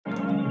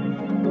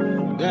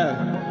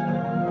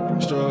Yeah.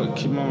 Struggle,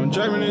 keep on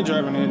driving it,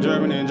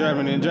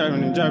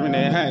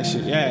 hot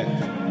shit, yeah.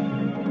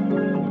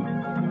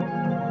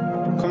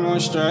 Come on,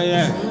 Struggle,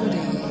 yeah.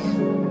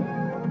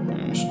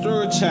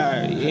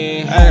 Strugglechildd,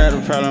 yeah. I got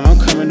a problem, I'm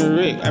coming to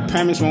Rick. I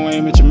promise won't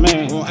aim at your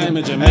man.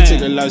 I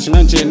take a loss and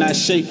I'm just not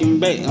shaking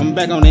back. I'm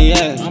back on the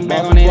ass.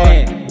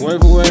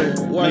 Word for word.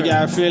 Make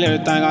y'all feel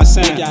everything I'm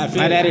saying.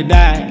 My daddy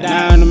died,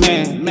 now I'm the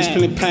man. There's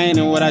plenty pain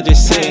in what I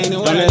just said.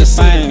 Don't let it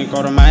pain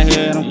go to my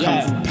head. I'm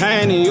coming from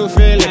pain and you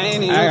feel it.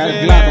 I got a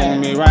Glock on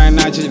me right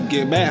now, just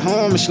get back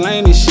home and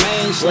slang this shit.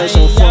 Work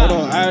so fucked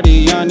up, all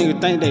these young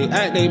niggas think they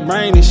act they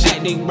brain and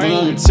shit.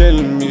 Mama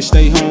telling me to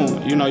stay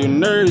home, you know your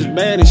nerves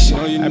bad and shit.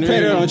 I pray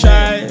they don't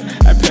try it,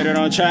 I pray they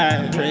don't try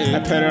it, I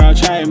pray they don't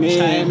try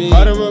me.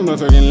 Part of a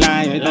motherfucking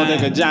lion, don't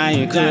think a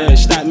giant could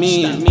stop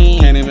me.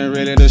 Can't even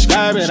really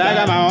describe it, I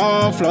got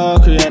my own flow,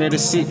 created a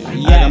seat.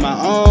 I got my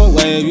own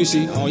wave, you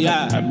see.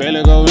 I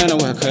barely go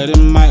anywhere, cut it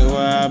mic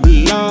where I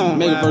belong.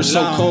 Make a verse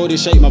so cold it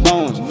shake my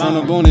bones. From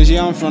the boonies,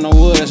 yeah, I'm from the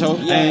woods, ho.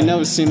 I ain't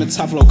never seen a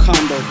top flow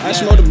combo. I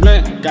smoked a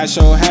blunt, got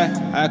so high,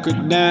 I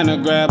could down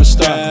and grab a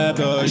star.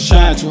 You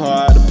trying too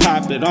hard to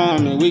pop it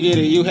on me. We get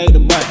it, you hate the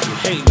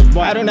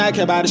boy. I do not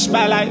care about the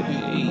spotlight.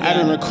 I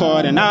been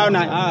recording all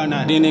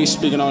night. These niggas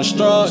speaking on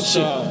straw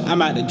shit.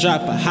 I'm about to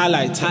drop a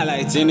highlight.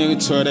 These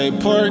niggas tore they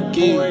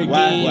porky.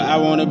 Why I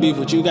wanna beef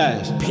with you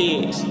guys?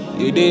 Pigs.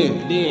 You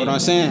did. What I'm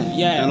saying?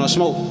 Yeah. And no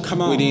smoke.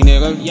 Come on. With these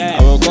niggas.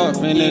 I woke up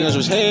and niggas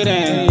was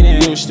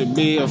hating. Used to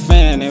be a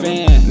fan.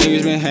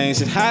 Niggas been hanging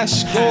since high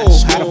school.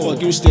 How the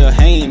fuck you still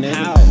hanging,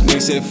 nigga?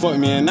 Niggas said fuck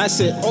me and I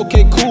said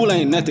okay cool,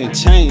 ain't nothing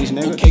changed,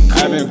 nigga.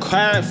 I been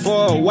quiet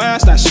for a while,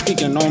 start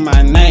speaking on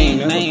my name.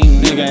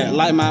 Nigga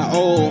like my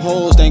old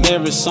hoes, think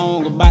every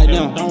song about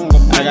them.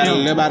 I gotta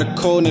live by the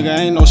code, nigga.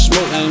 Ain't no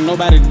smoke, ain't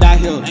nobody die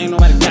here.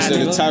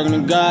 Instead of talking to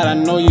God, I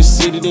know you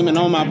see the demon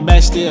on my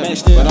back still.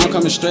 But I'm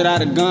coming straight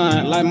out of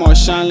gun, like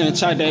Marshawn Lynch,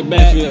 chop that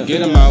backfield.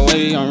 Get in my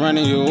way, I'm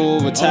running you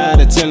over.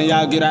 Tired of telling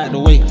y'all get out the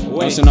way.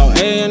 Don't see no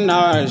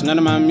A&Rs, none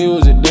of my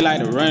music, they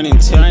like to run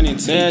into.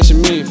 They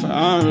asking me for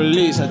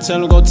unreleased, I tell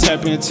them go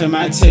tap into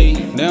my tape.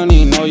 They don't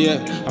even know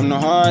yet, I'm the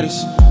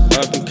hardest.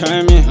 Up and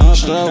coming,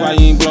 Struggle, why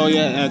you ain't blow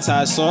yet?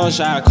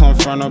 Anti-social, I come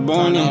from the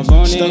boonies.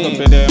 Stuck up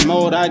in that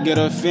mode, I get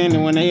offended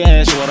when they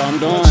ask what I'm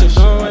doing.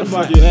 Why the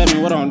fuck you ask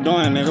me what I'm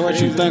doing, nigga? What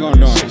you think I'm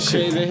doing?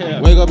 Shit.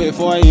 Wake up at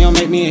 4 AM,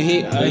 make me a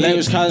hit. The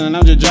labels calling,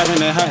 I'm just dropping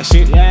that hot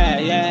shit.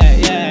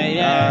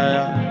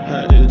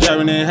 Just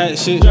dropping that hot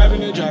shit.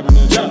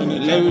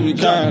 Labels be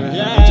calling,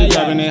 I'm just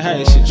dropping that hot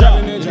shit.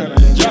 I'm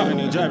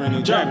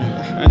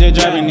just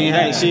dropping that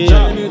hot shit.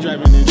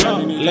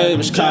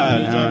 Labels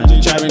calling, I'm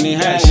just dropping that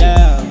hot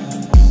shit.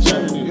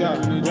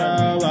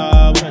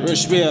 Real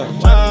spill.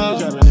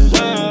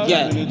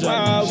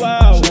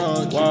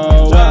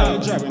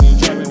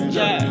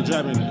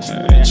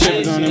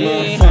 Chippers on the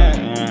motherfucker.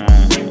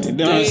 You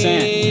know what I'm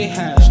saying?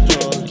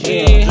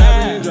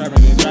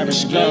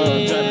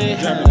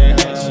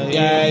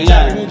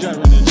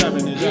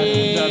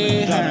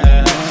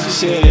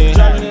 Shit.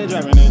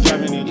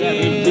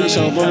 Big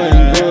show, boy,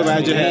 and groove.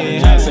 I just had to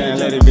drop saying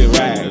let it be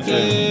right.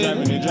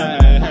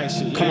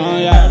 Come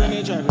on, y'all.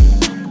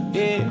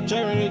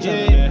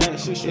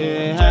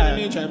 Yeah,